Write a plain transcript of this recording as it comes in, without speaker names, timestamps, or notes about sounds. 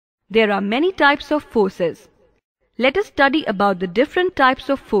There are many types of forces. Let us study about the different types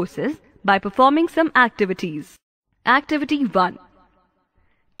of forces by performing some activities. Activity 1.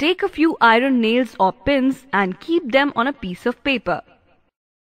 Take a few iron nails or pins and keep them on a piece of paper.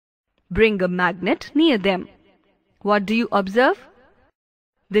 Bring a magnet near them. What do you observe?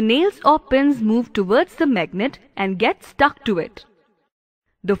 The nails or pins move towards the magnet and get stuck to it.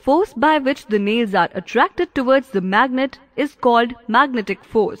 The force by which the nails are attracted towards the magnet is called magnetic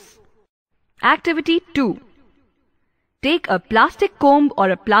force. Activity 2. Take a plastic comb or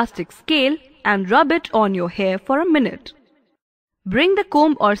a plastic scale and rub it on your hair for a minute. Bring the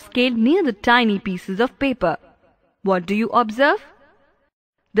comb or scale near the tiny pieces of paper. What do you observe?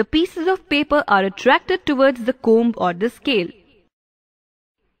 The pieces of paper are attracted towards the comb or the scale.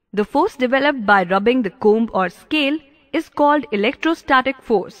 The force developed by rubbing the comb or scale is called electrostatic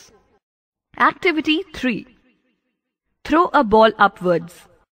force. Activity 3. Throw a ball upwards.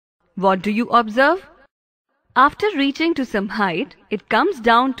 What do you observe? After reaching to some height, it comes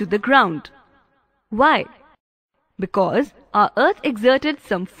down to the ground. Why? Because our earth exerted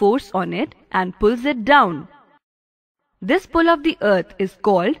some force on it and pulls it down. This pull of the earth is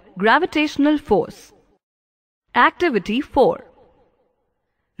called gravitational force. Activity 4.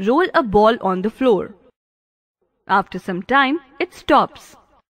 Roll a ball on the floor. After some time, it stops.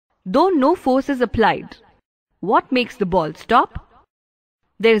 Though no force is applied. What makes the ball stop?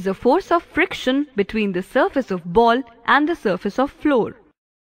 There is a force of friction between the surface of ball and the surface of floor.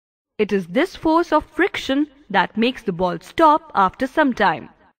 It is this force of friction that makes the ball stop after some time.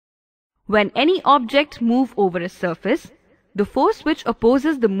 When any object moves over a surface, the force which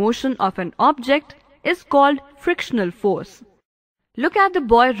opposes the motion of an object is called frictional force. Look at the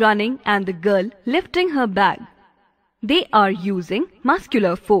boy running and the girl lifting her bag. They are using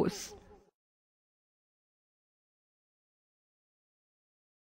muscular force.